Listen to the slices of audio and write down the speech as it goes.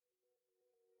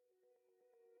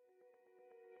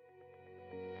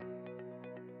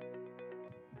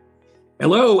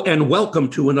Hello, and welcome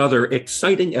to another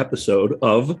exciting episode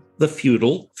of the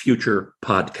Feudal Future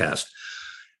Podcast.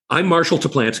 I'm Marshall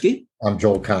Toplansky. I'm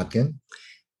Joel Kotkin.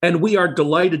 And we are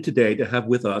delighted today to have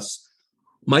with us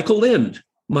Michael Lind.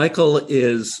 Michael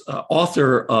is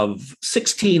author of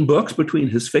 16 books between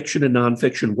his fiction and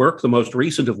nonfiction work, the most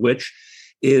recent of which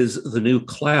is The New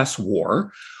Class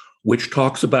War, which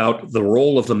talks about the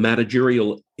role of the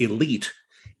managerial elite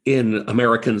in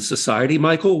American society.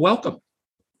 Michael, welcome.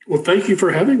 Well, thank you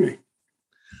for having me.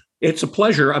 It's a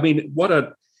pleasure. I mean, what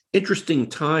an interesting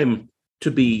time to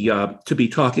be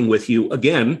talking with you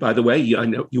again. By the way, I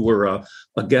know you were a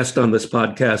guest on this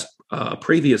podcast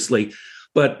previously,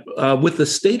 but with the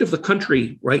state of the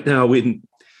country right now in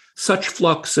such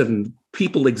flux and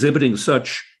people exhibiting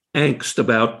such angst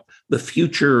about the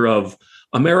future of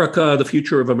America, the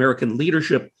future of American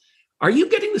leadership, are you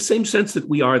getting the same sense that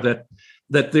we are, that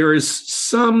there is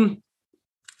some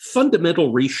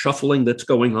fundamental reshuffling that's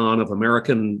going on of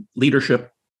American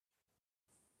leadership?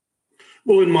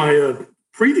 Well, in my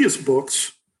previous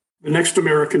books, The Next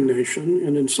American Nation,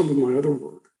 and in some of my other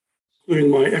work, including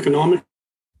my economic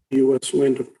U.S.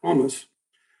 Land of Promise,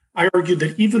 I argued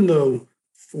that even though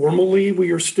formally we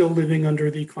are still living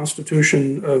under the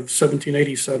Constitution of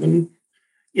 1787,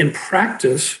 in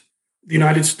practice, the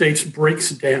United States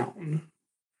breaks down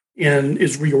and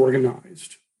is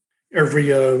reorganized every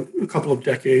couple of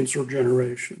decades or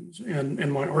generations. And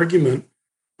my argument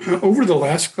over the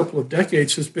last couple of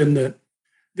decades has been that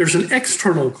there's an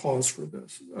external cause for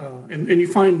this. And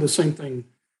you find the same thing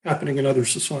happening in other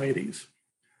societies,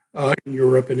 in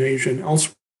Europe and Asia and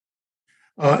elsewhere.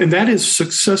 And that is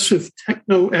successive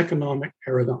techno-economic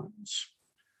paradigms,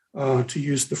 to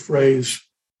use the phrase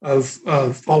of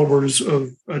followers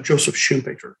of Joseph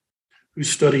Schumpeter, who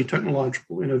studied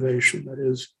technological innovation. That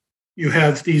is, you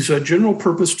have these general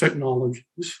purpose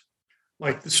technologies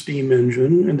like the steam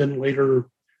engine, and then later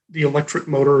the electric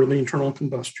motor and the internal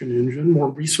combustion engine, more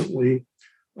recently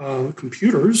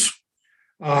computers.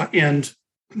 And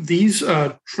these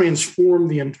transform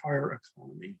the entire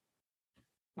economy.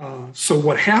 So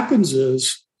what happens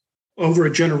is, over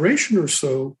a generation or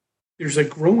so, there's a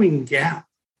growing gap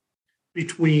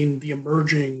between the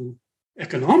emerging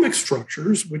economic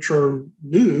structures, which are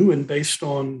new and based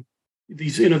on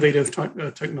these innovative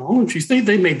technologies.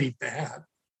 They may be bad.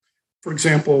 For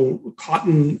example,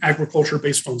 cotton agriculture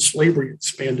based on slavery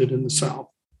expanded in the South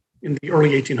in the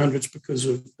early 1800s because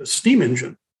of the steam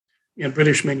engine and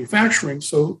British manufacturing.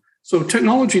 So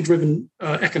technology-driven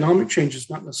economic change is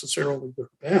not necessarily good or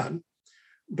bad,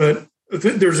 but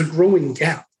there's a growing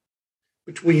gap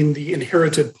between the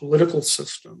inherited political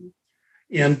system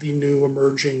and the new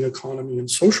emerging economy and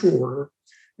social order.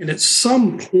 And at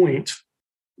some point,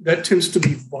 that tends to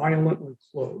be violently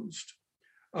closed.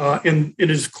 And it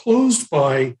is closed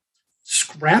by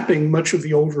scrapping much of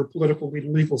the older political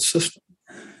and legal system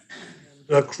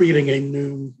and creating a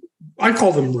new, I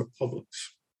call them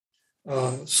republics.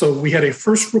 So we had a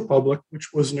first republic,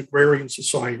 which was an agrarian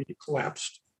society. It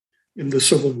collapsed in the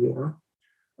Civil War.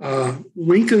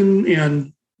 Lincoln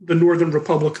and the Northern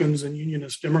Republicans and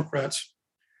Unionist Democrats,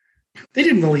 they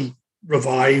didn't really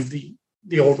revive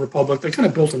the old republic. They kind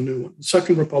of built a new one, the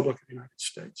Second Republic of the United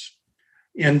States.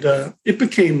 And it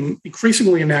became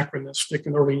increasingly anachronistic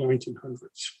in the early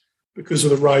 1900s because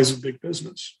of the rise of big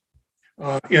business.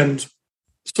 And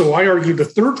so I argue the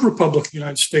Third Republic of the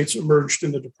United States emerged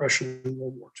in the Depression and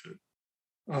World War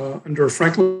II under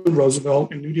Franklin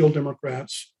Roosevelt and New Deal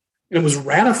Democrats. And it was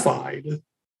ratified,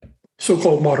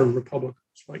 so-called modern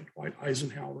republicans like Dwight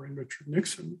Eisenhower and Richard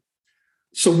Nixon.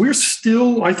 So we're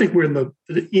still, I think we're in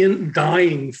the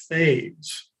dying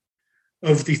phase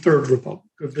of the Third Republic,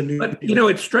 of the new. But,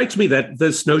 it strikes me that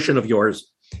this notion of yours,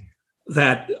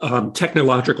 that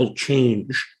technological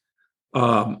change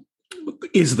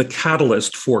is the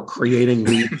catalyst for creating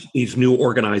these new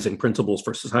organizing principles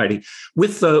for society.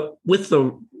 With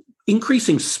the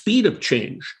increasing speed of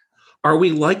change, are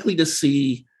we likely to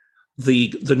see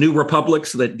the new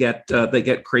republics that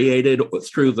get created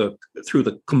through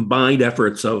the combined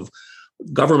efforts of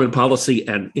government policy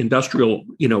and industrial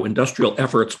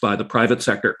efforts by the private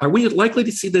sector? Are we likely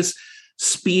to see this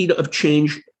speed of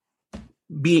change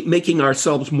making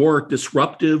ourselves more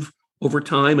disruptive over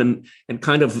time, and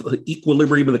kind of the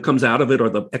equilibrium that comes out of it, or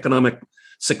the economic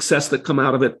success that come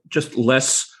out of it, just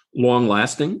less long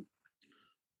lasting?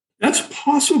 That's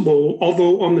possible,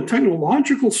 although on the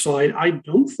technological side, I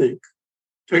don't think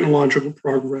technological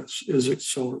progress is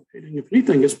accelerating. If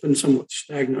anything, it's been somewhat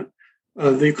stagnant.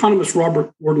 The economist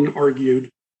Robert Gordon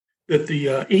argued that the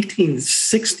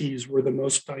 1860s were the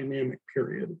most dynamic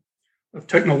period of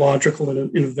technological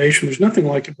innovation. There's nothing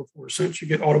like it before since. You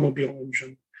get automobile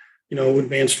engine,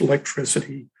 advanced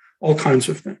electricity, all kinds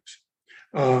of things.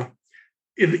 When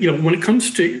it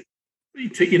comes to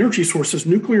energy sources,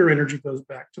 nuclear energy goes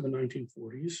back to the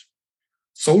 1940s.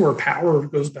 Solar power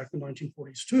goes back to the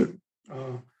 1940s too.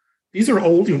 These are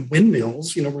old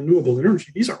windmills, renewable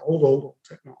energy. These are old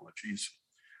technologies.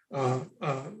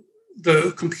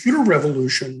 The computer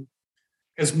revolution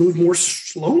has moved more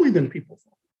slowly than people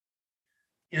thought.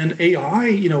 And AI,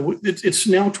 it's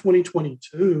now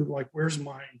 2022. Like, where's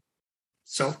my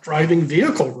self-driving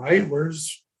vehicle, right?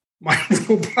 Where's my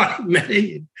robot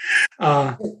maid?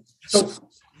 So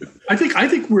I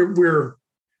think we're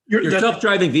your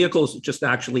self-driving vehicle is just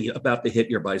actually about to hit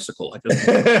your bicycle.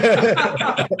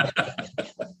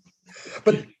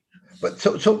 But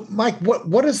so Mike,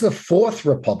 what is the Fourth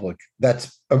Republic?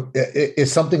 That's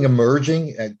is something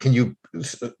emerging? Could you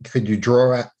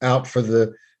draw out for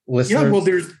the listeners? Yeah, well,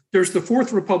 there's the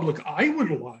Fourth Republic I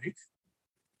would like.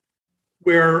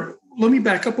 Where, let me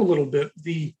back up a little bit.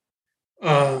 The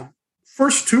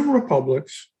first two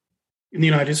republics in the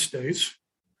United States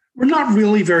were not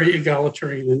really very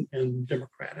egalitarian and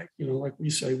democratic. Like we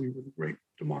say, we were the great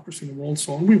democracy in the world and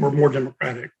so on. We were more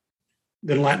democratic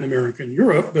than Latin America and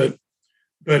Europe, but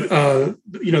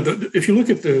if you look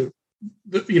at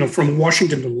from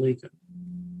Washington to Lincoln,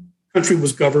 the country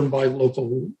was governed by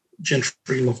local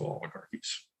gentry, local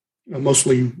oligarchies,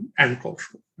 mostly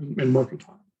agricultural and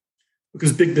mercantile,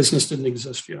 because big business didn't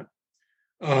exist yet.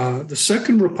 The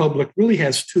Second Republic really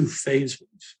has two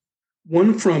phases.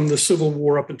 One from the Civil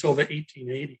War up until the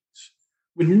 1880s,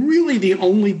 when really the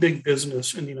only big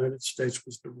business in the United States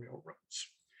was the railroads.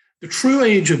 The true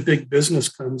age of big business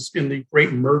comes in the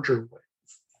great merger wave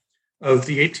of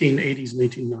the 1880s and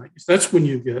 1890s. That's when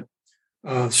you get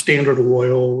Standard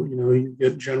Oil, you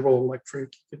get General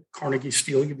Electric, you get Carnegie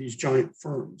Steel, you get these giant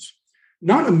firms.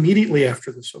 Not immediately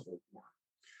after the Civil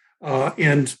War.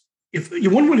 And if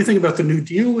one way to think about the New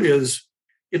Deal is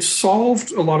it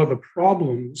solved a lot of the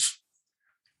problems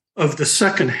of the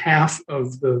second half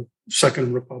of the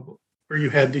Second Republic, where you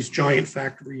had these giant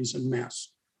factories and mass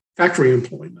factory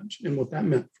employment and what that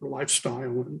meant for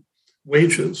lifestyle and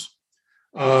wages.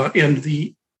 And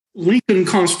the Lincoln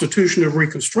Constitution of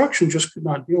Reconstruction just could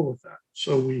not deal with that.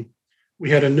 So we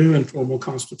had a new informal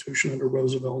constitution under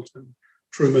Roosevelt and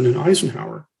Truman and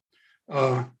Eisenhower.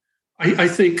 I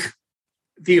think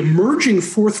the emerging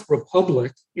Fourth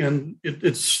Republic, and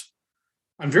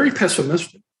I'm very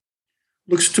pessimistic,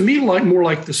 looks to me more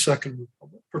like the Second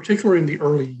Republic, particularly in the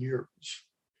early years,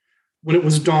 when it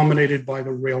was dominated by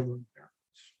the railroad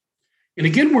barons. And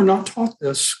again, we're not taught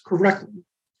this correctly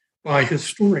by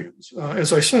historians.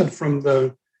 As I said, from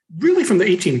the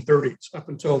 1830s up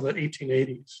until the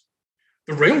 1880s,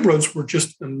 the railroads were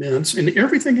just immense, and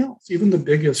everything else, even the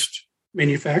biggest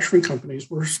manufacturing companies,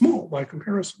 were small by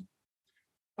comparison.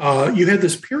 You had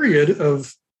this period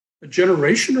of a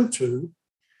generation or two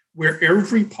where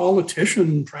every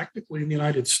politician practically in the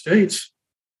United States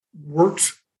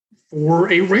worked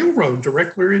for a railroad,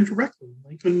 directly or indirectly.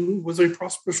 Lincoln was a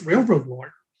prosperous railroad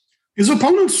lawyer. His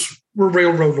opponents were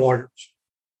railroad lawyers,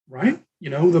 right?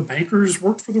 The bankers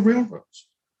worked for the railroads.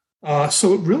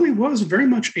 So it really was very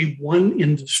much a one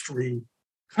industry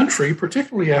country,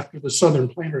 particularly after the Southern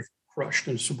planters crushed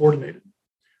and subordinated.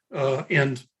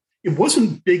 And it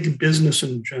wasn't big business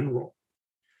in general.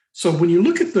 So when you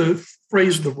look at the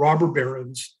phrase the robber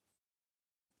barons,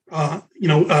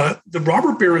 the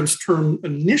robber barons term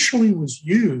initially was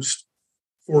used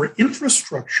for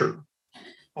infrastructure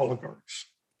oligarchs.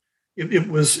 It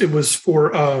was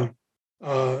for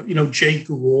Jay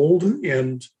Gould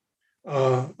and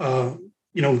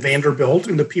Vanderbilt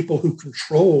and the people who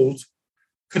controlled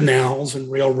canals and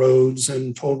railroads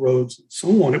and toll roads and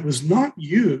so on. It was not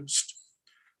used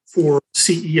for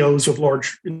CEOs of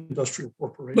large industrial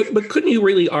corporations. But couldn't you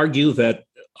really argue that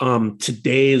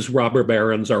today's robber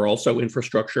barons are also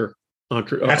infrastructure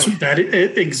entrepreneurs?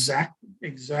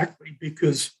 Exactly.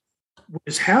 Because what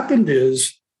has happened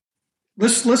is,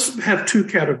 let's have two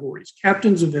categories: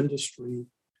 captains of industry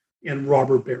and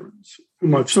robber barons,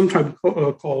 whom I've sometimes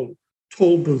called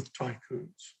toll booth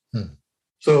tycoons.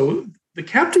 So the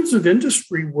captains of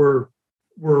industry were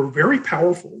very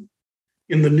powerful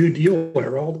in the New Deal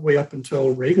era, all the way up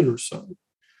until Reagan or so.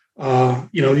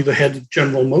 You had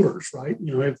General Motors, right?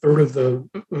 A third of the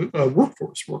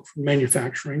workforce worked for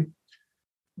manufacturing.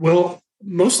 Well,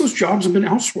 most of those jobs have been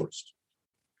outsourced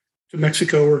to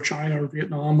Mexico or China or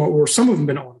Vietnam, or some of them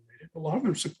have been automated. A lot of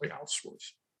them are simply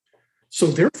outsourced. So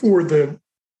therefore, the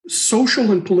social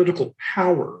and political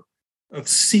power of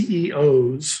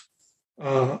CEOs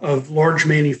of large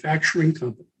manufacturing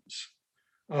companies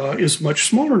is much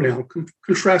smaller now.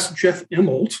 Contrast Jeff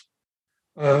Immelt,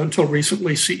 until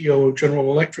recently CEO of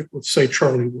General Electric, with, say,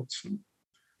 Charlie Wilson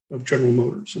of General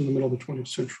Motors in the middle of the 20th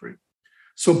century.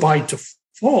 So by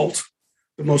default,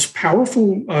 the most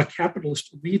powerful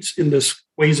capitalist elites in this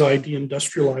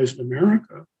quasi-deindustrialized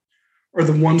America are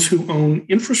the ones who own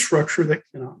infrastructure that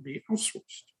cannot be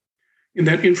outsourced. And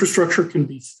that infrastructure can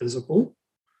be physical.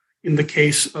 In the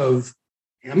case of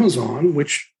Amazon,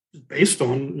 which is based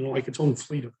on, like its own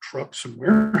fleet of trucks and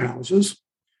warehouses,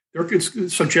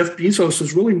 so Jeff Bezos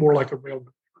is really more like a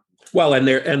railroad. Well, and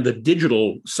the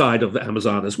digital side of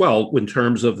Amazon as well, in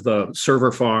terms of the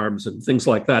server farms and things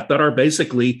like that are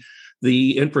basically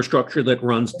the infrastructure that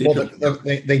runs digitally. Well,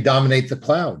 they dominate the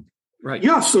cloud. Right.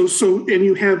 Yeah. So and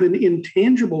you have an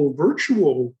intangible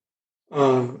virtual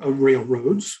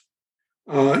railroads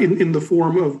in the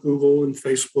form of Google and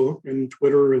Facebook and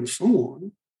Twitter and so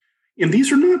on. And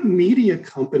these are not media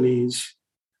companies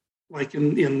like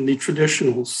in the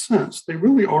traditional sense. They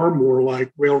really are more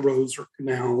like railroads or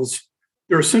canals.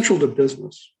 They're essential to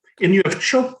business. And you have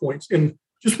choke points. And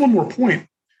just one more point.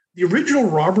 The original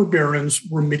robber barons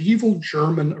were medieval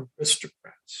German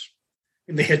aristocrats,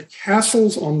 and they had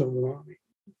castles on the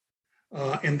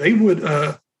Rhine. And they would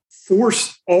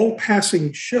force all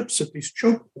passing ships at these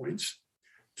choke points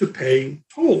to pay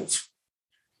tolls,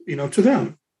 to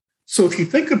them. So if you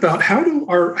think about how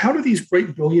do these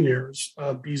great billionaires,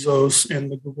 Bezos and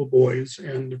the Google boys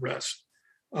and the rest,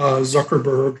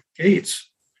 Zuckerberg, Gates,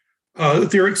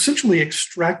 they're essentially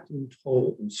extracting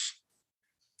tolls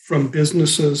from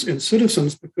businesses and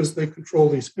citizens because they control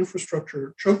these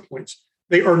infrastructure choke points.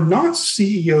 They are not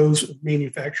CEOs of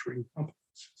manufacturing companies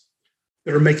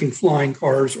that are making flying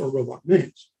cars or robot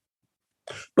names.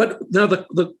 But now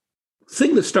the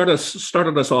thing that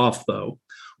started us off, though,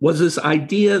 was this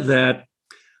idea that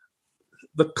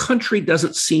the country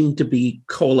doesn't seem to be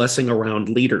coalescing around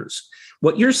leaders.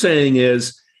 What you're saying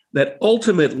is that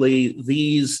ultimately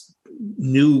these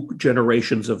new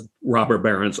generations of robber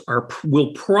barons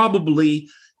will probably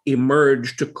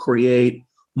emerge to create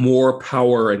more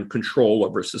power and control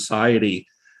over society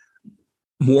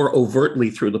more overtly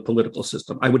through the political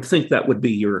system. I would think that would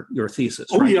be your thesis.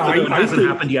 Oh, right? yeah. It hasn't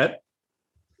happened yet.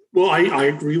 Well, I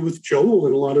agree with Joel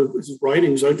in a lot of his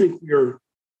writings. I think we are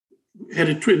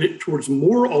headed towards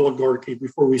more oligarchy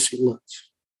before we see less.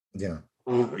 Yeah.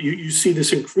 You see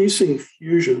this increasing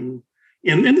fusion.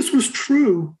 And this was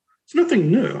true. It's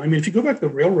nothing new. I mean, if you go back to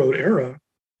the railroad era,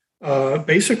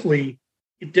 basically,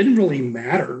 it didn't really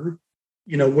matter,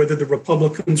 whether the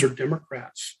Republicans or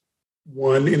Democrats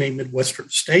won in a Midwestern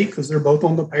state because they're both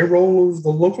on the payroll of the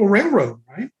local railroad,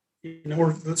 right?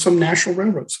 Or some national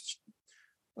railroad system.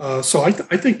 So I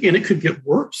think, and it could get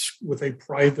worse with a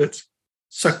private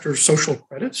sector social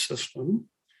credit system,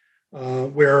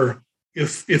 where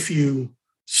if you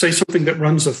say something that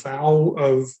runs afoul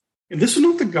of, and this is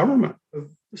not the government,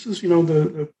 this is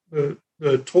the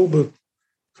toll booth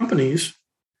companies,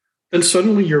 then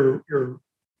suddenly your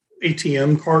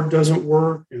ATM card doesn't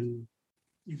work, and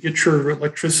you get your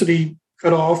electricity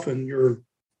cut off, and your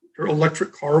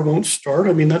electric car won't start.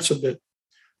 I mean, that's a bit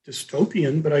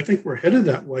dystopian, but I think we're headed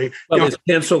that way. Well,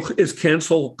 is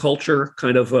cancel culture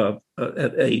kind of a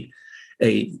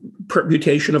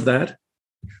permutation of that?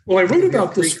 Well, I wrote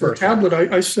about this for Tablet.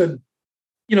 I said,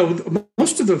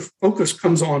 most of the focus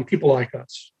comes on people like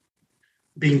us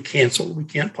being canceled. We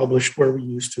can't publish where we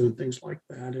used to and things like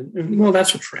that. And well,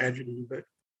 that's a tragedy, but,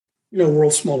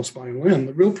 world's smallest violin.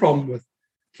 The real problem with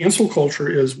cancel culture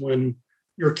is when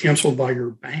you're canceled by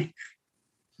your bank.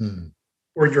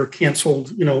 Or you're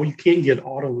canceled, you can't get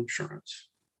auto insurance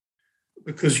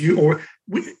because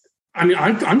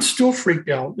I'm still freaked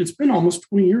out. It's been almost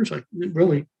 20 years,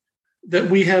 that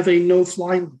we have a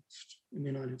no-fly list in the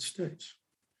United States.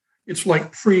 It's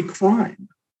like pre-crime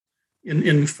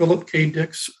in Philip K.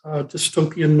 Dick's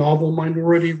dystopian novel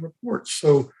Minority Report.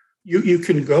 So you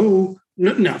can go,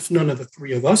 now it's none of the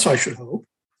three of us, I should hope,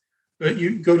 but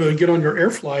you go to get on your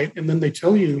air flight and then they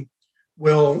tell you,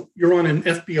 well, you're on an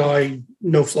FBI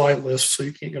no-fly list, so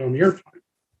you can't get on the airplane.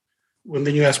 When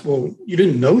then you ask, well, you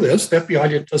didn't know this. The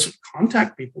FBI doesn't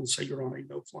contact people and say you're on a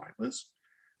no-fly list,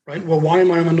 right? Well, why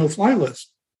am I on a no-fly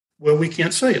list? Well, we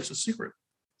can't say. It's a secret,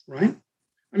 right?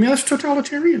 I mean, that's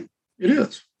totalitarian. It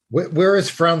is. Where is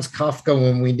Franz Kafka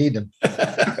when we need him?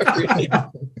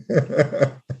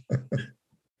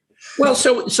 Well,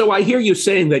 so I hear you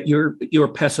saying that you're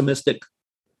pessimistic,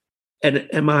 and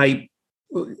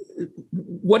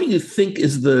what do you think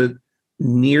is the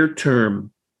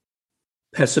near-term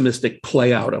pessimistic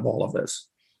play out of all of this?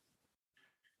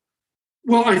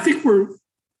 Well, I think we're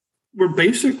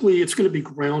basically, it's going to be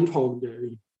Groundhog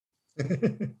Day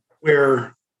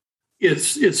where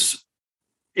it's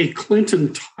a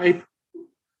Clinton type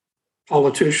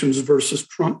politicians versus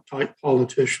Trump type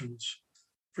politicians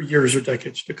for years or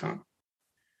decades to come.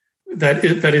 That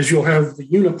is, you'll have the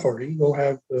uniparty, you'll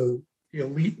have the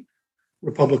elite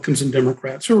Republicans and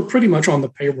Democrats who are pretty much on the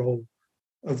payroll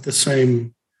of the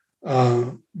same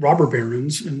robber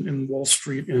barons in Wall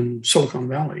Street and Silicon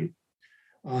Valley.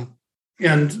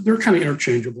 And they're kind of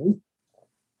interchangeable.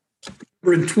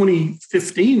 But in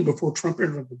 2015, before Trump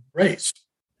entered the race,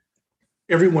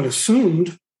 everyone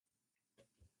assumed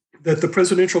that the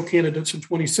presidential candidates in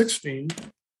 2016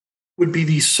 would be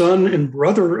the son and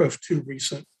brother of two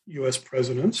recent U.S.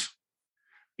 presidents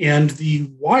and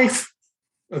the wife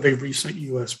of a recent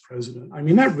U.S. president. I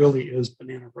mean, that really is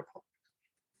banana republic,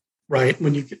 right?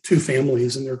 When you get two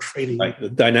families and they're trading. Right, the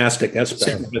dynastic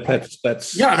aspect.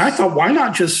 That's yeah, and I thought, why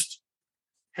not just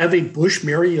have a Bush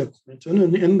marry a Clinton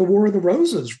and end the War of the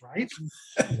Roses, right?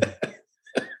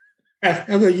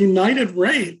 Have a united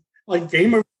reign, like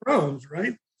Game of Thrones,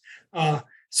 right? But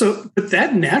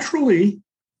that naturally,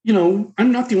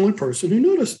 I'm not the only person who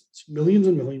noticed this. Millions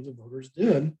and millions of voters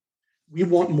did. We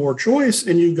want more choice,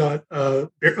 and you got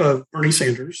Bernie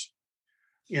Sanders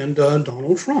and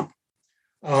Donald Trump.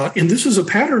 And this is a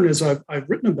pattern, as I've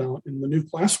written about in the New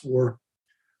Class War.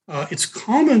 It's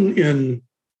common in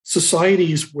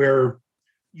societies where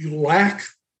you lack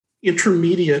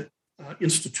intermediate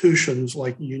institutions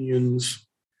like unions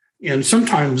and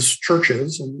sometimes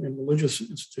churches and religious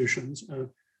institutions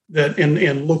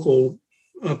and local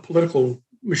political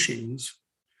machines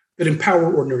that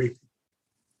empower ordinary people.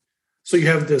 So you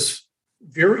have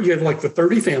like the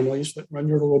 30 families that run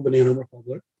your little banana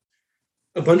republic,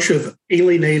 a bunch of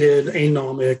alienated,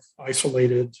 anomic,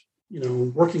 isolated,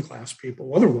 working class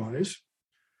people otherwise.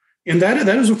 And that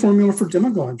is a formula for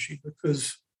demagoguery,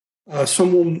 because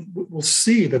someone will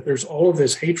see that there's all of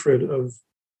this hatred of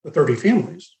the 30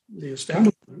 families, the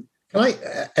establishment. Can I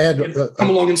add? Come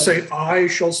along and say, "I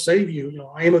shall save you."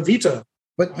 I am Evita.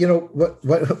 But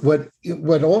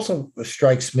what also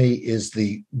strikes me is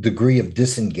the degree of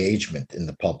disengagement in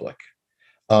the public.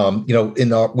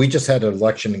 We just had an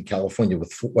election in California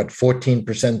with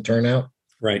 14% turnout.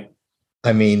 Right.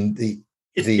 I mean,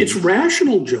 it's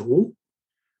rational, Joel.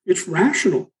 It's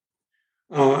rational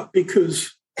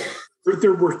because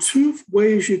there were two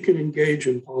ways you can engage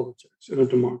in politics in a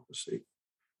democracy.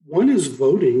 One is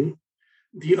voting.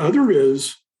 The other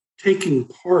is taking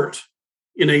part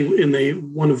in a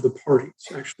one of the parties,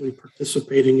 actually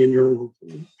participating in your local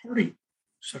party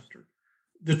sector.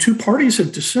 The two parties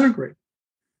have disintegrated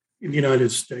in the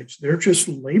United States. They're just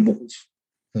labels.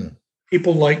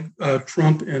 People like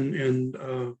Trump and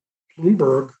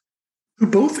Bloomberg, who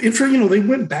both, they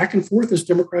went back and forth as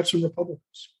Democrats and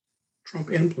Republicans, Trump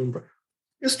and Bloomberg.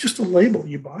 It's just a label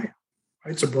you buy it,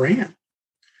 right? It's a brand.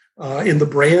 In the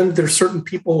brand, there's certain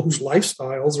people whose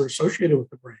lifestyles are associated with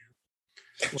the brand.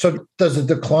 So does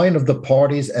the decline of the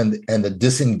parties and the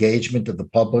disengagement of the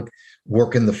public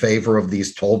work in the favor of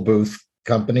these toll booth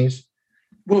companies?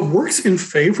 Well, it works in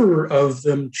favor of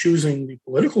them choosing the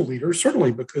political leaders,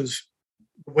 certainly, because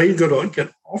the way you go to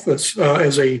get office,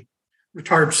 as a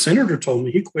retired senator told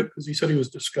me, he quit because he said he was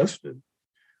disgusted.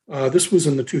 This was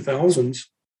in the 2000s.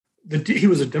 He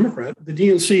was a Democrat. The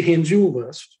DNC hands you a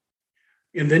list,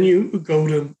 and then you go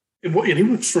to, and he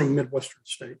was from a Midwestern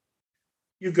state.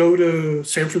 You go to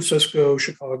San Francisco,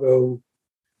 Chicago,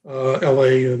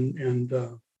 LA, and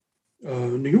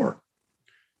New York.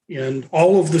 And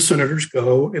all of the senators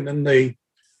go, and then they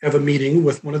have a meeting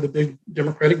with one of the big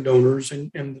Democratic donors,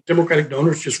 and the Democratic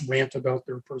donors just rant about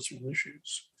their personal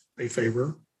issues they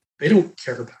favor. They don't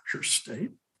care about your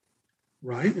state,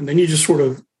 right? And then you just sort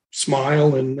of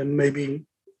smile and then maybe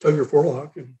tug your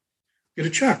forelock and get a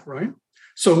check, right?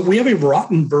 So we have a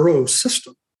rotten borough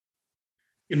system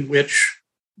in which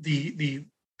the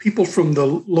people from the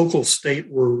local state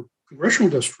or congressional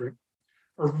district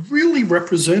are really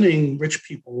representing rich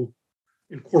people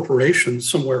in corporations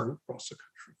somewhere across the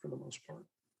country for the most part.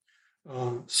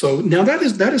 So now that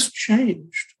has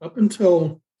changed up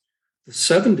until the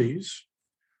 70s.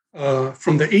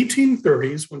 From the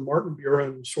 1830s, when Martin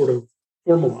Buren sort of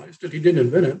formalized it, he didn't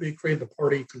invent it, but he created the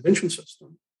party convention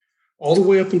system, all the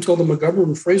way up until the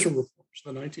McGovern-Fraser reforms,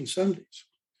 the 1970s.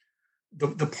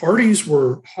 The parties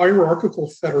were hierarchical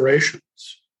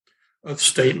federations of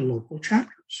state and local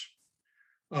chapters.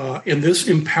 And this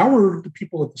empowered the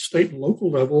people at the state and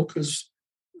local level because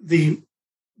the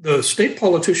state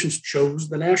politicians chose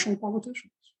the national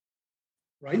politicians,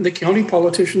 right? And the county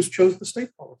politicians chose the state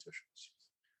politicians.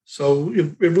 So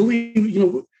it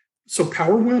really, so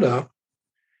power went up,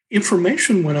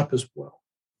 information went up as well,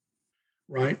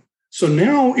 right? So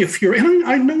now, if you're, and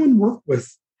I know and work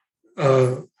with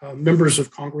members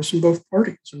of Congress in both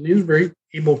parties, and these are very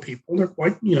able people. They're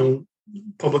quite,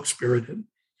 public spirited.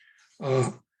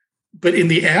 But in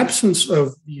the absence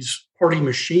of these party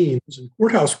machines and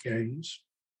courthouse gangs,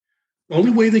 the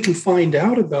only way they can find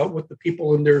out about what the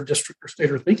people in their district or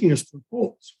state are thinking is through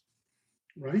polls,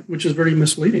 right? Which is very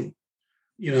misleading.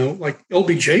 Like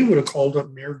LBJ would have called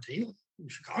up Mayor Daley in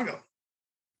Chicago.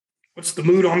 What's the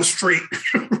mood on the street?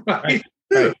 Right.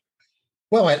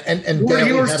 Well, and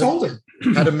Daley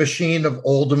had a machine of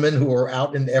aldermen who were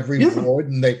out in every ward,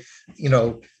 and they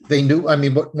knew. I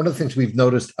mean, one of the things we've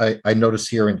noticed, I notice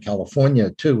here in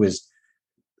California too, is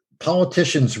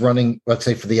politicians running, let's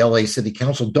say, for the LA City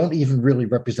Council don't even really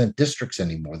represent districts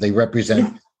anymore. They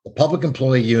represent the public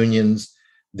employee unions,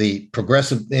 the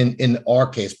progressive, in our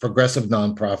case, progressive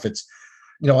nonprofits.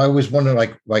 I always wonder,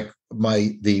 like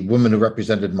the woman who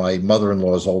represented my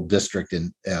mother-in-law's old district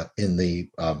in the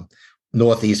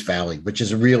Northeast Valley, which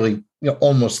is really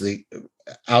almost the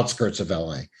outskirts of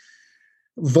LA,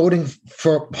 voting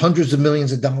for hundreds of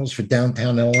millions of dollars for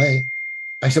downtown LA.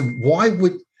 I said, why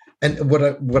would? And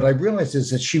what I realized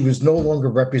is that she was no longer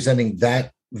representing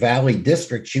that Valley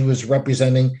district. She was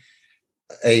representing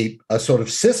a sort of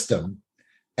system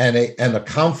and a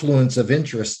confluence of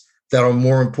interests that are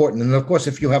more important. And of course,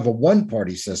 if you have a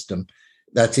one-party system,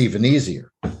 that's even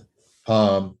easier.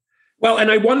 Well,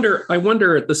 and I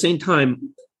wonder at the same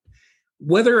time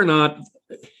whether or not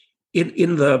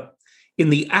in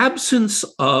the absence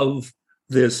of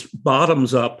this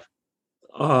bottoms-up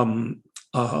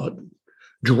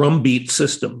drumbeat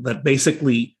system that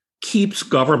basically keeps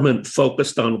government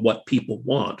focused on what people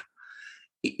want,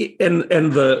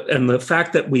 and the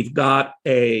fact that we've got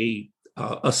a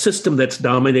system that's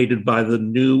dominated by the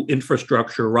new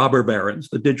infrastructure robber barons,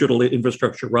 the digital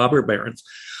infrastructure robber barons.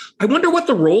 I wonder what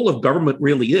the role of government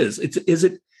really is. Is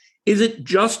it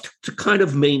just to kind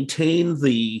of maintain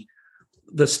the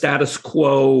status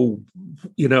quo,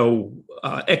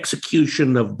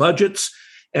 execution of budgets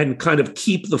and kind of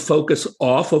keep the focus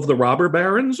off of the robber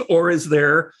barons, or is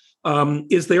there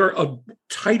a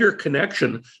tighter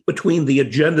connection between the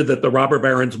agenda that the robber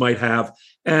barons might have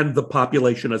and the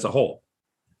population as a whole?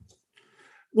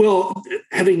 Well,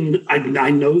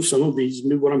 I know some of these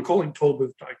new, what I'm calling toll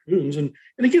booth tycoons, and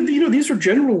again, these are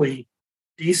generally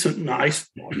decent, nice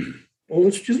people.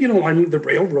 It's just, the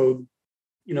railroad,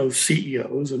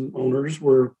 CEOs and owners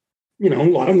were, a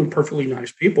lot of them perfectly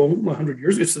nice people. 100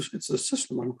 years, it's the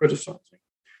system I'm criticizing.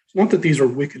 It's not that these are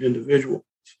wicked individuals,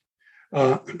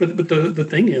 but the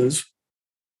thing is,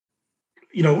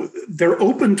 they're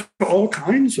open to all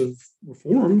kinds of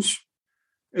reforms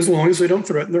as long as they don't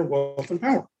threaten their wealth and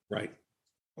power. Right.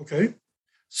 Okay.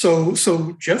 So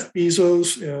Jeff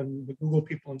Bezos and the Google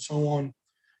people and so on,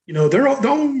 they'll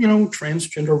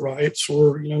transgender rights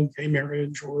or gay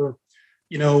marriage or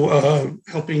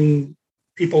helping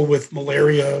people with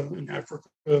malaria in Africa.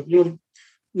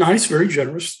 Nice, very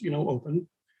generous. Open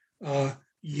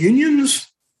unions.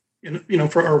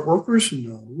 For our workers,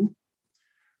 no.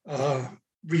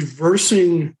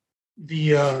 Reversing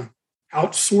the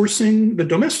outsourcing, the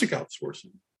domestic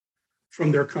outsourcing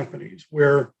from their companies,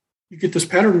 where you get this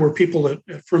pattern where people at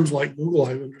firms like Google,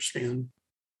 I understand,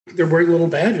 they're wearing little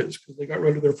badges because they got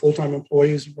rid of their full-time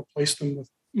employees and replaced them with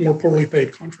more poorly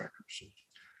paid contractors.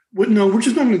 No, we're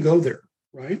just not going to go there,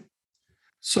 right?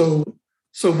 So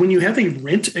when you have a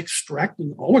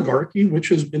rent-extracting oligarchy, which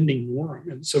has been the norm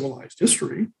in civilized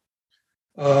history,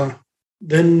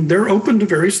 then they're open to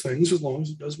various things as long as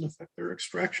it doesn't affect their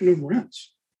extraction of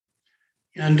rents.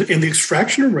 And the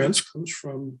extraction of rents comes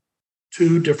from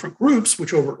two different groups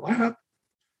which overlap: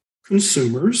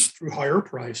 consumers through higher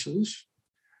prices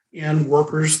and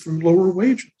workers through lower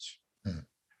wages.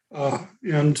 So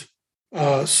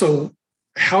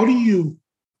how do you,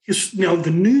 now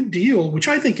the New Deal, which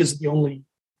I think is the only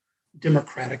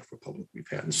democratic republic we've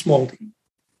had in small d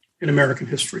in American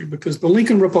history, because the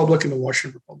Lincoln Republic and the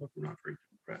Washington Republic were not very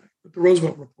democratic, but the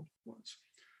Roosevelt Republic was.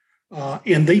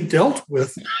 And they dealt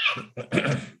with,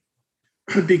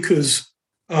 because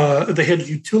they had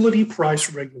utility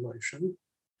price regulation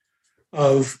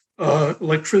of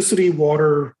electricity,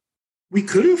 water. We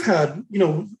could have had,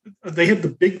 they had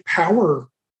the big power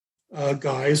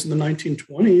guys in the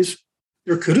 1920s.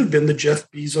 There could have been the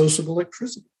Jeff Bezos of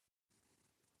electricity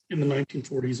in the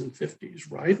 1940s and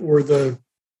 50s, right? Or the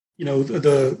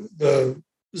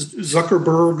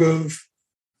Zuckerberg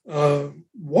of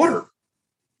water.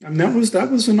 I mean,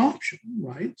 that was an option,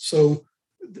 right? So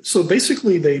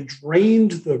basically, they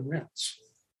drained the rents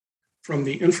from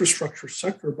the infrastructure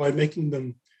sector by making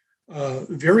them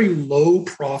very low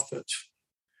profit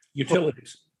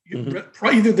utilities.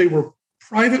 Either they were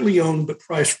privately owned but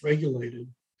price regulated,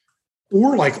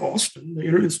 or like Austin,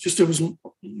 it was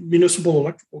municipal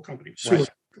electrical company. Right.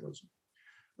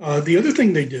 The other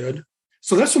thing they did,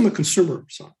 so that's on the consumer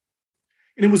side,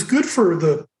 and it was good for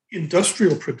the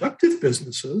industrial productive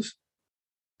businesses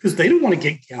because they didn't want to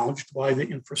get gouged by the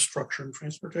infrastructure and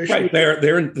transportation. Right.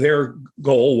 Their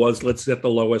goal was, let's get the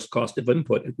lowest cost of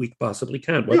input we possibly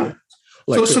can. Yeah.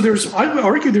 I would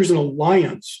argue there's an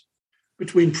alliance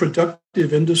between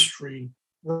productive industry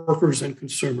workers and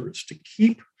consumers to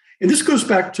keep, and this goes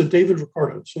back to David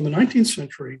Ricardo. So in the 19th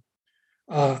century,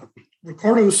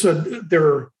 Ricardo said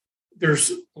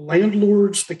there's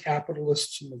landlords, the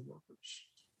capitalists, and the workers.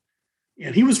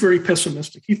 And he was very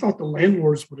pessimistic. He thought the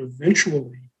landlords would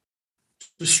eventually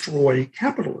destroy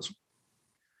capitalism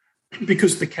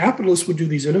because the capitalists would do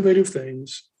these innovative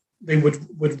things. They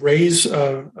would raise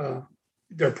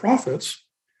their profits.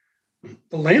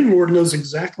 The landlord knows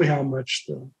exactly how much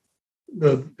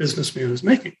the businessman is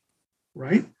making,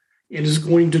 right? And is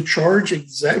going to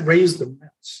raise the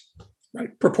rents.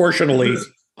 Right, proportionally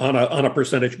on a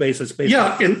percentage basis.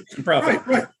 Yeah, and profit.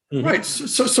 Right. Mm-hmm. Right.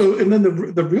 So, and then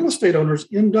the real estate owners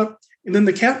end up, and then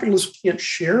the capitalists can't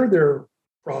share their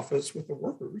profits with the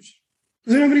workers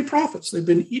because they don't have any profits. They've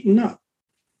been eaten up.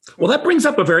 Well, that brings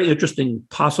up a very interesting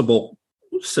possible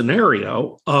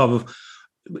scenario of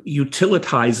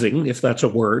utilitizing, if that's a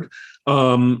word,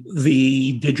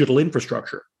 the digital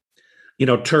infrastructure.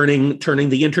 Turning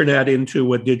the internet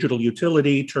into a digital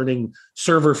utility, turning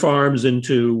server farms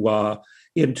into.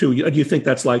 Do you think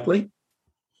that's likely?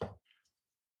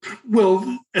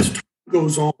 Well, as time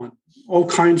goes on, all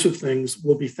kinds of things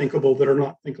will be thinkable that are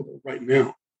not thinkable right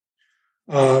now.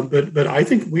 But I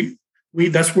think we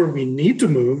that's where we need to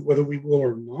move, whether we will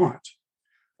or not.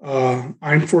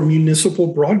 I'm for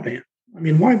municipal broadband. I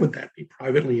mean, why would that be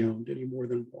privately owned any more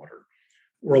than water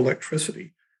or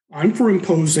electricity? I'm for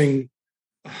imposing,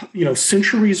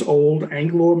 centuries old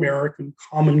Anglo-American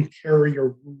common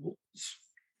carrier rules.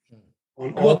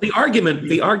 Well, the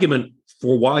argument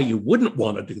for why you wouldn't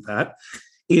want to do that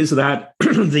is that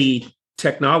the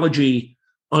technology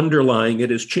underlying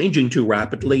it is changing too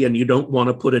rapidly, and you don't want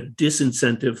to put a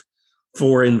disincentive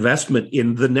for investment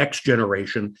in the next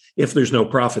generation if there's no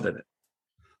profit in it.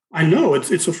 I know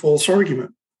it's a false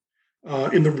argument.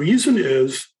 And the reason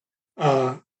is,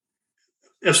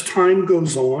 as time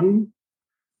goes on,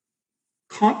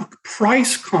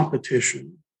 price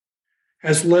competition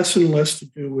has less and less to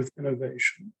do with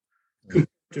innovation compared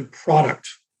to product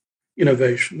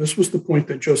innovation. This was the point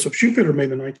that Joseph Schumpeter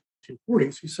made in the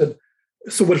 1940s. He said,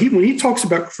 so when he talks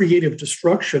about creative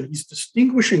destruction, he's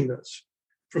distinguishing this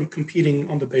from competing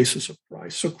on the basis of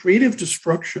price. So creative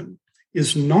destruction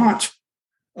is not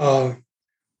Apple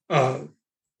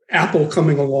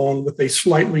coming along with a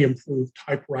slightly improved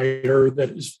typewriter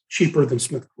that is cheaper than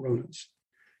Smith Coronas.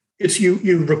 It's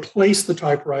you replace the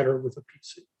typewriter with a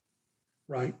PC,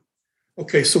 right?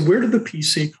 Okay, so where did the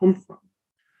PC come from?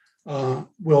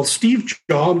 Well, Steve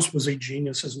Jobs was a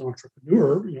genius as an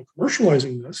entrepreneur,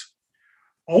 commercializing this.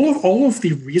 All of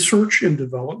the research and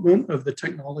development of the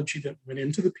technology that went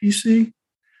into the PC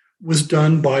was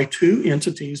done by two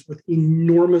entities with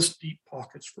enormous deep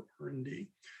pockets for R&D.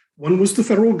 One was the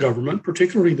federal government,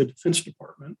 particularly the Defense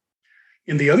Department,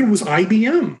 and the other was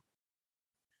IBM,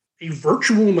 a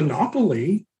virtual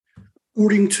monopoly.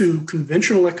 According to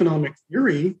conventional economic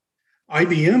theory,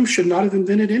 IBM should not have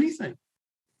invented anything,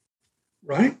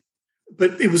 right?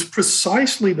 But it was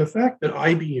precisely the fact that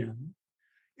IBM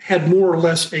had more or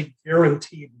less a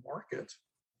guaranteed market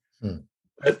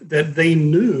that they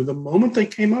knew the moment they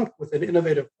came up with an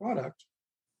innovative product,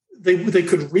 they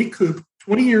could recoup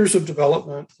 20 years of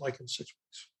development like in 6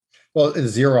 weeks. Well,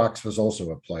 Xerox was also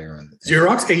a player in it.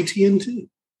 Xerox, AT&T,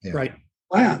 right?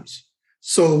 Labs.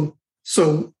 So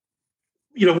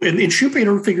and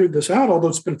Schumpeter figured this out, although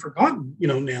it's been forgotten,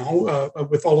 now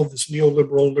with all of this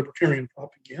neoliberal libertarian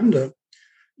propaganda.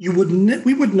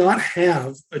 We would not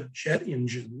have a jet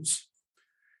engines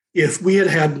if we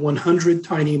had 100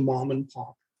 tiny mom and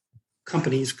pop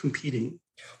companies competing.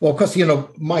 Well, because,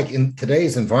 Mike, in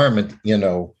today's environment,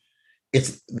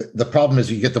 it's the problem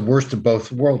is you get the worst of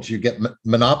both worlds. You get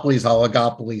monopolies,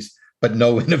 oligopolies, but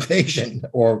no innovation.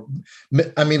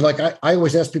 I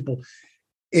always ask people,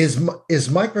 is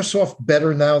Microsoft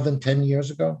better now than 10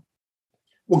 years ago?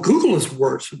 Well, Google is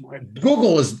worse. In my opinion.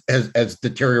 Google has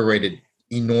deteriorated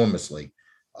enormously.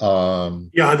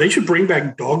 Yeah, they should bring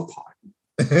back Dogpile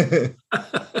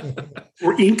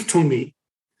or Inktomi.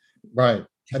 Right.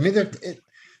 I mean,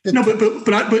 no,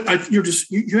 but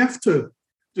you have to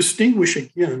distinguish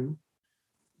again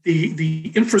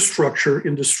the infrastructure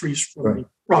industries from the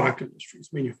product industries,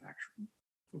 manufacturing.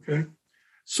 Okay,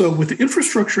 so with the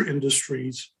infrastructure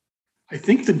industries, I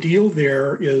think the deal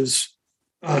there is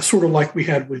sort of like we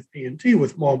had with AT&T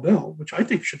with Ma Bell, which I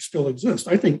think should still exist.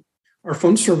 I think our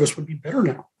phone service would be better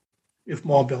now if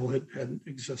Ma Bell hadn't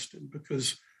existed,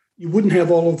 because you wouldn't have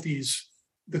all of these.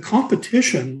 The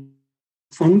competition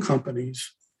phone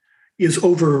companies is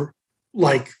over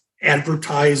like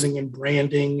advertising and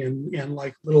branding and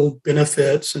like little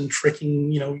benefits and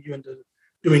tricking, you into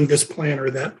doing this plan or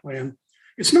that plan.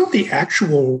 It's not the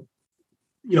actual,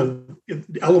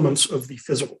 elements of the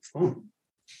physical phone.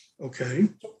 Okay.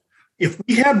 If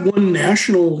we had one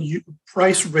national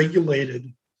price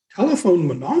regulated telephone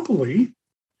monopoly,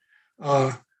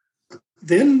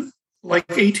 then like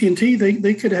AT&T,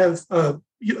 they could have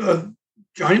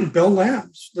giant Bell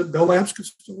Labs. That Bell Labs could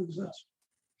still exist,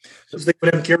 because they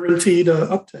would have guaranteed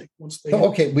uptake once they.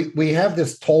 Okay, we have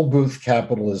this toll booth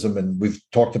capitalism, and we've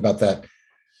talked about that.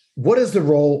 What is the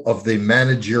role of the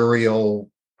managerial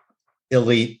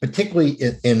elite, particularly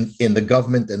in the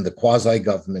government and the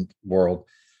quasi-government world,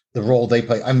 the role they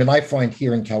play? I mean, I find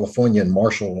here in California, and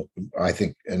Marshall, I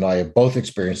think, and I have both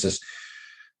experienced this,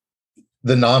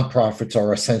 the nonprofits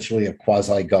are essentially a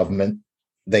quasi-government.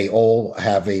 They all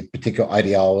have a particular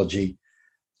ideology.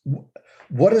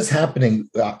 What is happening?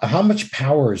 How much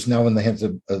power is now in the hands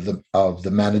of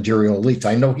the managerial elites?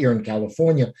 I know here in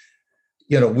California,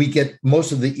 we get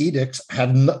most of the edicts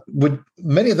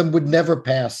many of them would never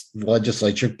pass the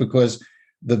legislature because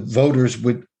the voters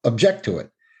would object to it.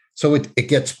 So it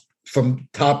gets from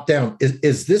top down.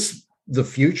 Is this the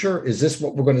future? Is this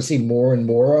what we're going to see more and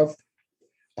more of?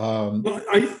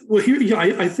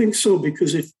 I think so,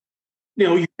 because if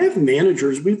now you have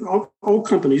managers, we've all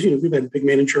companies, we've had big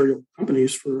managerial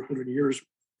companies for 100 years.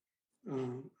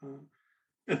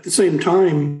 At the same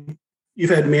time, you've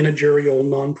had managerial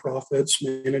nonprofits,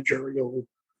 managerial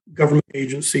government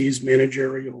agencies,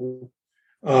 managerial.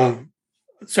 The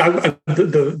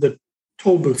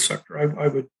toll booth sector, I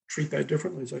would treat that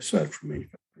differently, as I said, from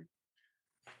manufacturing.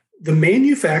 The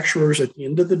manufacturers, at the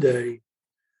end of the day,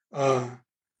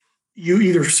 you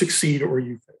either succeed or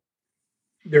you fail.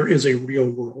 There is a real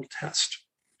world test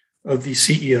of the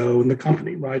CEO and the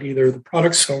company, right? Either the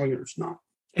product's selling or it's not.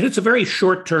 And it's a very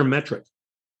short-term metric.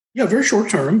 Yeah, very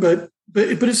short-term, but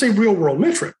it's a real world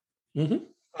metric.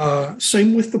 Mm-hmm.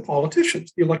 Same with the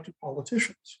politicians, the elected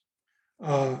politicians.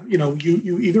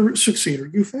 You either succeed or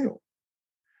you fail.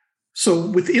 So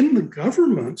within the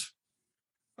government,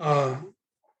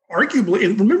 arguably,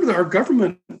 and remember that our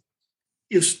government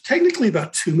is technically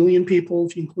about 2 million people,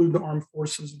 if you include the armed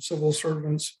forces and civil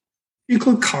servants. You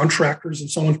include contractors and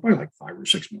so on, it's probably like 5 or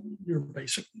 6 million. Your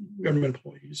basic government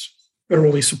employees,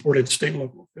 federally supported state and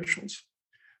local officials.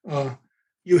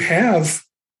 You have,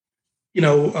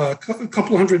 a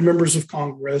couple hundred members of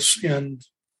Congress and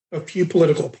a few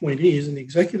political appointees in the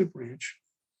executive branch.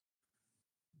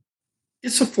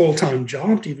 It's a full-time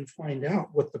job to even find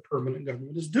out what the permanent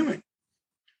government is doing,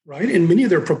 right? And many of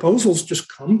their proposals just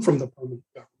come from the permanent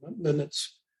government, and then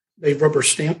they rubber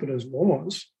stamp it as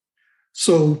laws.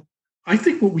 So I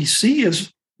think what we see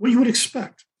is what you would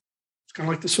expect. It's kind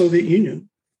of like the Soviet Union.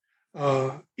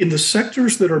 In the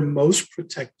sectors that are most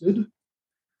protected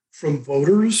from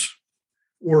voters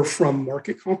or from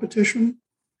market competition,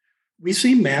 we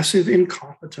see massive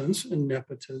incompetence and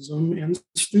nepotism and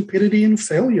stupidity and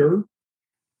failure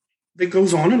that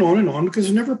goes on and on and on because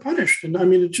it's never punished. And I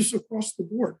mean, it's just across the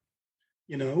board,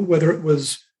 whether it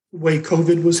was the way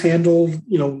COVID was handled,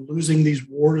 losing these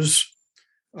wars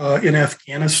in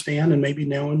Afghanistan and maybe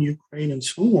now in Ukraine and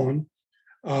so on.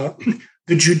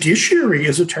 The judiciary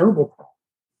is a terrible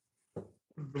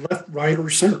problem, left, right, or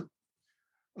center,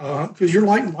 because you're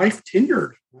like life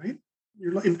tenured, right?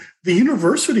 You're like the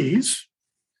universities.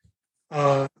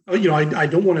 I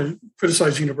don't want to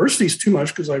criticize universities too much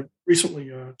because I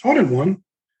recently taught in one,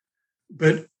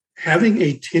 but having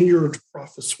a tenured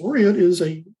professoriate is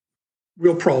a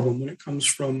real problem when it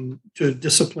comes to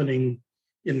disciplining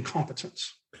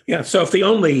incompetence. Yeah. So if the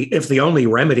only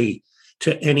remedy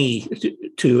to any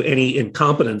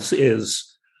incompetence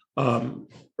is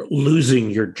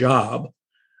losing your job,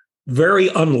 very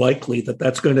unlikely that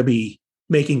that's going to be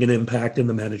making an impact in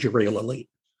the managerial elite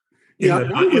in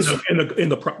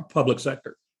the public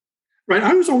sector. Right.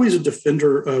 I was always a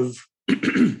defender of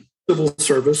civil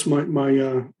service.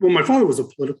 My father was a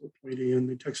political appointee in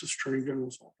the Texas Attorney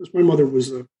General's office. My mother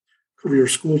was a career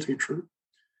school teacher.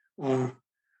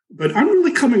 But I'm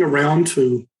really coming around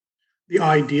to the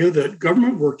idea that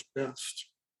government worked best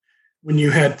when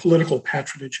you had political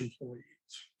patronage employees.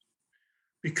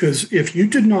 Because if you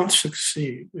did not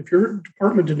succeed, if your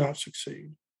department did not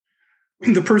succeed,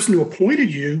 the person who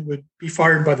appointed you would be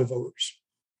fired by the voters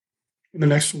in the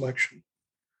next election.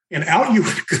 And out you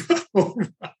would go,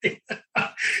 right?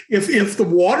 If the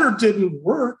water didn't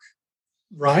work,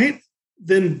 right,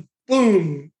 then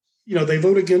boom, they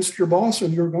vote against your boss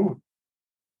and you're gone.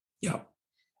 Yeah.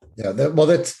 Yeah. One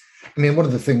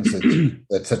of the things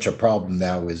that's such a problem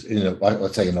now is,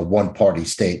 let's say in a one-party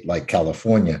state like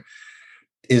California,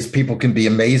 is people can be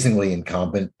amazingly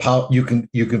incompetent. You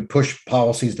can push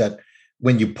policies that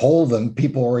when you poll them,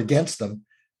 people are against them,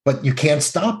 but you can't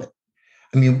stop it.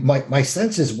 I mean, my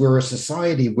sense is we're a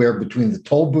society where between the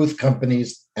toll booth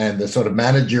companies and the sort of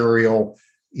managerial,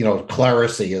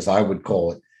 clerisy, as I would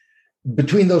call it,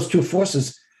 between those two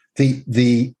forces,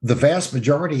 the vast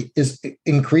majority is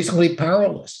increasingly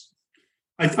powerless.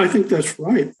 I think that's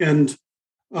right. And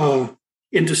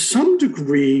to some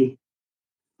degree,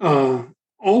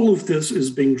 all of this is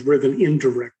being driven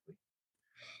indirectly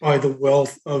by the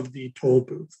wealth of the toll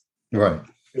booth. Right.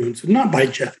 And so not by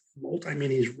Jeff Immelt. I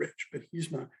mean, he's rich, but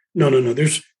he's not. No.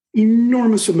 There's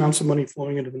enormous amounts of money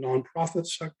flowing into the nonprofit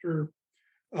sector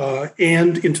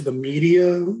and into the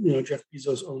media. Jeff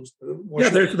Bezos owns the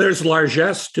Washington. Yeah, there's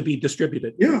largesse to be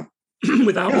distributed. Yeah.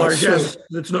 Without largesse,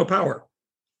 there's no power.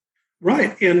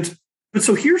 Right. But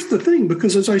so here's the thing,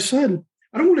 because as I said,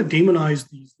 I don't want to demonize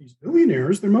these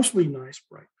billionaires. They're mostly nice,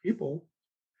 bright people.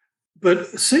 But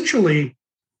essentially,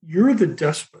 you're the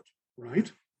despot,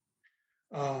 right?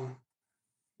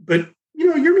 But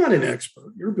you're not an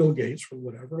expert. You're Bill Gates or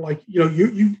whatever. Like,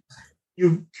 you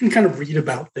can kind of read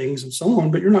about things and so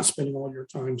on, but you're not spending all your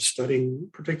time studying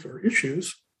particular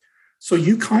issues. So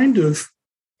you kind of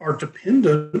are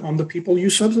dependent on the people you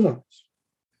subsidize,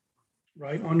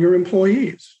 right? On your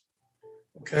employees.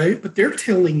 Okay. But they're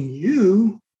telling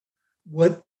you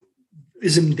what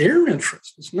is in their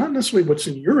interest. It's not necessarily what's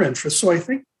in your interest. So I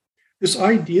think this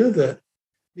idea that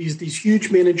these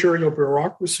huge managerial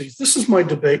bureaucracies, this is my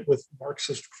debate with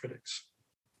Marxist critics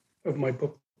of my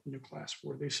book, New Class,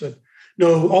 where they said,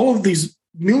 no, all of these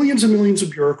millions and millions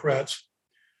of bureaucrats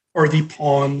are the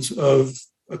pawns of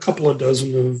a couple of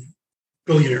dozen of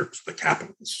billionaires, the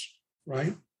capitalists,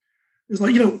 right? It's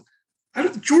like,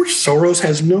 George Soros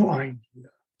has no idea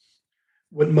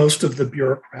what most of the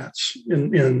bureaucrats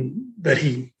in that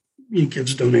he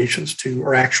gives donations to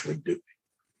are actually doing,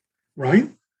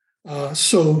 right?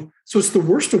 So it's the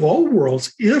worst of all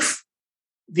worlds. If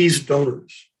these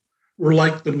donors were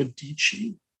like the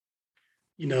Medici,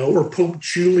 or Pope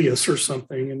Julius or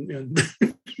something in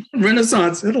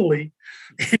Renaissance Italy,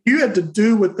 and you had to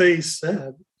do what they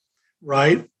said,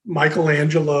 right?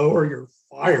 Michelangelo, or you're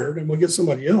fired and we'll get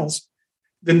somebody else,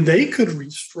 then they could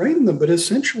restrain them. But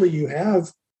essentially you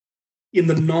have in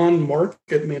the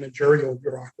non-market managerial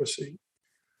bureaucracy,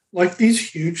 like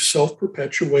these huge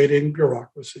self-perpetuating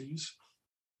bureaucracies,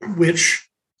 which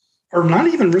are not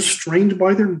even restrained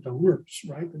by their donors,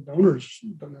 right? The donors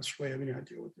don't necessarily have any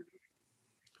idea what they're doing.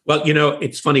 Well,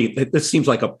 it's funny. This seems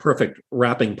like a perfect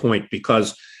wrapping point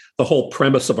because the whole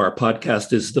premise of our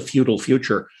podcast is the feudal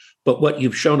future. But what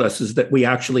you've shown us is that we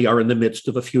actually are in the midst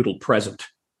of a feudal present.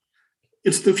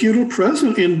 It's the feudal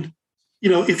present. And,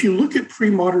 if you look at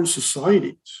pre-modern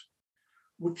societies,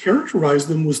 what characterized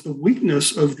them was the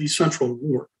weakness of the central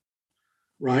war,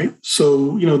 right?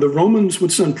 So, the Romans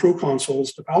would send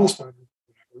proconsuls to Palestine,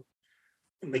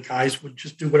 and the guys would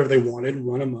just do whatever they wanted and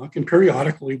run amok. And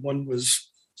periodically, one was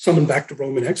summoned back to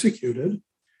Rome and executed.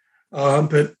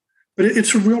 But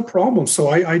it's a real problem. So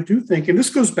I do think, and this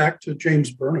goes back to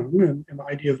James Burnham and the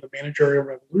idea of the managerial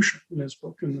revolution in his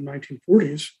book in the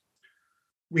 1940s.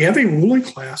 We have a ruling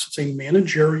class. It's a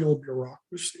managerial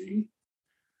bureaucracy.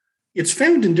 It's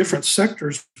found in different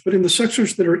sectors, but in the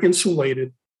sectors that are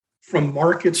insulated from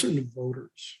markets and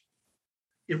voters,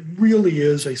 it really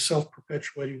is a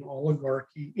self-perpetuating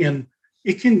oligarchy, and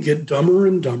it can get dumber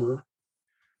and dumber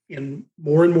and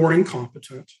more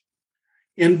incompetent.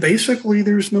 And basically,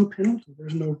 there's no penalty.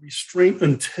 There's no restraint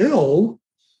until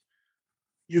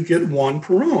you get Juan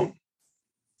Perón.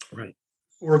 Right.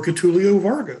 Or Getulio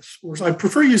Vargas. Or I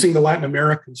prefer using the Latin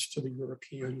Americans to the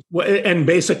Europeans. Well, and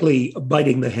basically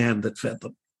biting the hand that fed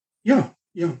them. Yeah.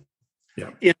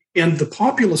 And the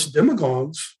populist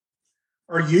demagogues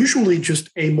are usually just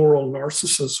amoral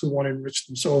narcissists who want to enrich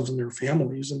themselves and their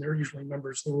families, and they're usually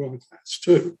members of the ruling class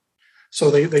too. So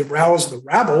they rouse the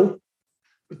rabble,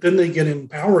 but then they get in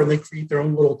power and they create their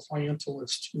own little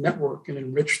clientelist network and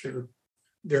enrich their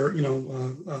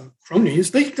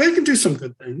cronies. They can do some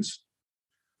good things.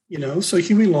 So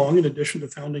Huey Long, in addition to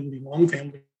founding the Long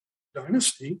family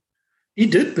dynasty, he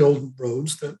did build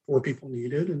roads that poor people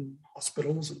needed and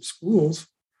hospitals and schools.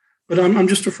 But I'm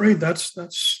just afraid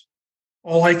that's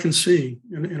all I can see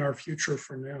in our future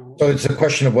for now. So it's a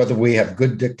question of whether we have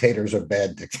good dictators or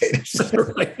bad dictators.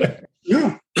 Right.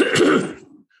 Yeah.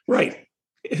 Right.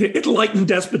 Enlightened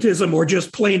despotism or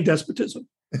just plain despotism.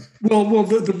 Well,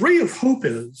 the ray of hope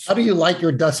is. How do you like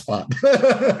your despot?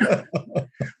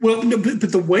 Well, no,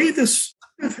 but the way this,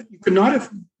 you could not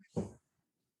have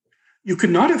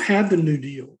had the New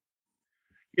Deal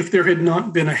if there had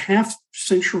not been a half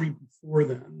century before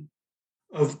then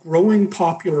of growing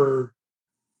popular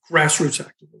grassroots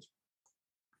activism,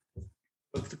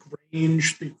 of the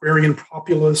Grange, the agrarian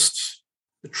populists,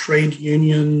 the trade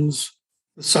unions,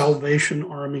 the Salvation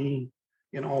Army,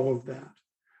 and all of that.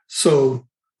 So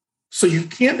you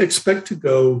can't expect to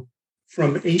go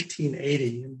from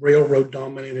 1880, railroad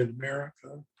dominated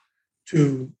America,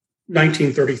 to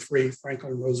 1933,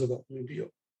 Franklin Roosevelt New Deal,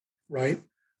 right?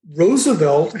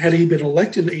 Roosevelt, had he been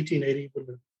elected in 1880,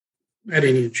 wouldn't have had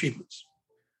any achievements.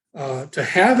 To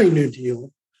have a New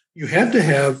Deal, you had to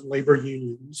have labor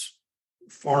unions,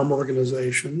 farm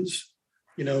organizations,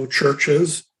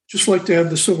 churches, just like to have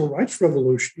the Civil Rights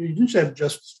Revolution. You didn't have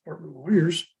Justice Department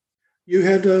lawyers. You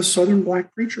had Southern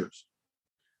Black preachers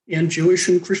and Jewish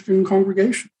and Christian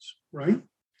congregations, right?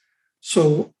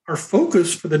 So our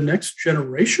focus for the next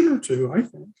generation or two, I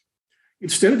think,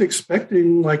 instead of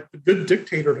expecting like the good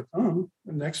dictator to come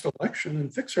the next election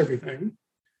and fix everything,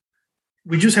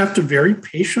 we just have to very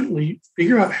patiently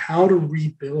figure out how to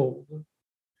rebuild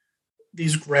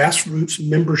these grassroots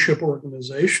membership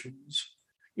organizations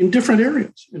in different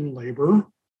areas, in labor,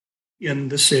 in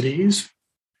the cities,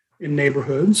 in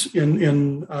neighborhoods,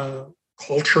 in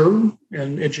culture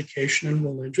and education and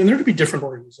religion. There could be different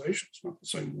organizations, not the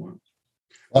same ones.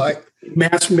 Well,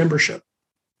 mass membership.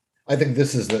 I think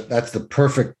that's the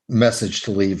perfect message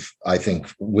to leave, I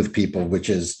think, with people, which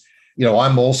is,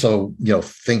 I'm also,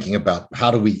 thinking about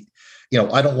how do we,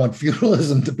 I don't want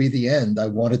feudalism to be the end. I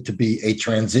want it to be a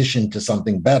transition to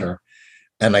something better.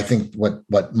 And I think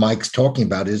what Mike's talking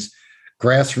about is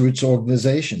grassroots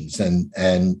organizations.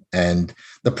 And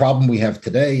the problem we have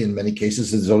today in many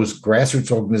cases is those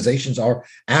grassroots organizations are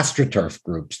AstroTurf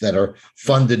groups that are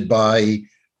funded by,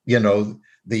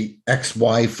 the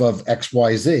ex-wife of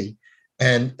XYZ.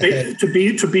 And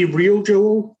to be real,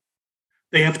 Joel,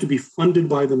 they have to be funded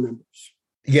by the members.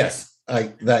 Yes, I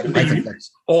think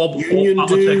that's all union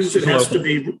dues. It has local.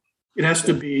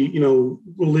 to be,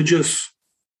 religious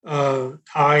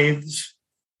tithes.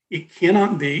 It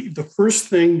cannot be the first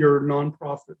thing your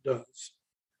nonprofit does.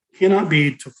 Cannot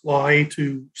be to fly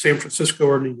to San Francisco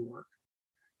or New York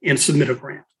and submit a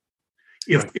grant.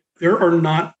 If there are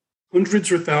not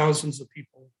hundreds or thousands of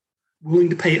people willing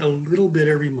to pay a little bit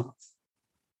every month,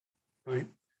 right?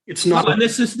 It's not. And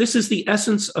this is the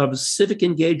essence of civic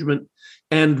engagement,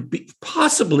 and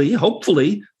possibly,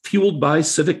 hopefully, fueled by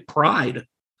civic pride.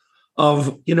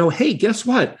 Of hey, guess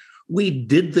what? We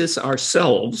did this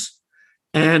ourselves,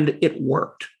 and it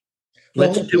worked.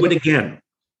 Let's do it again.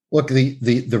 Look,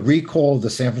 the recall of the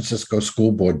San Francisco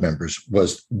school board members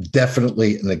was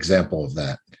definitely an example of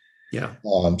that. Yeah.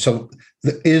 So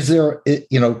is there,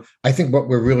 I think what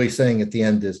we're really saying at the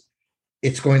end is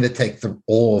it's going to take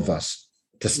all of us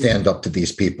to stand up to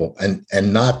these people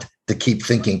and not to keep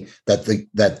thinking that the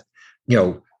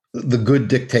good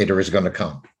dictator is going to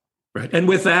come. Right. And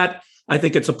with that, I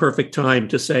think it's a perfect time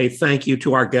to say thank you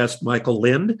to our guest, Michael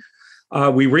Lind.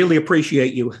 We really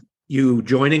appreciate you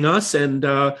joining us and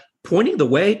pointing the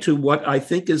way to what I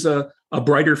think is a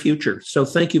brighter future. So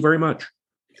thank you very much.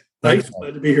 Thanks.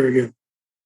 Glad to be here again.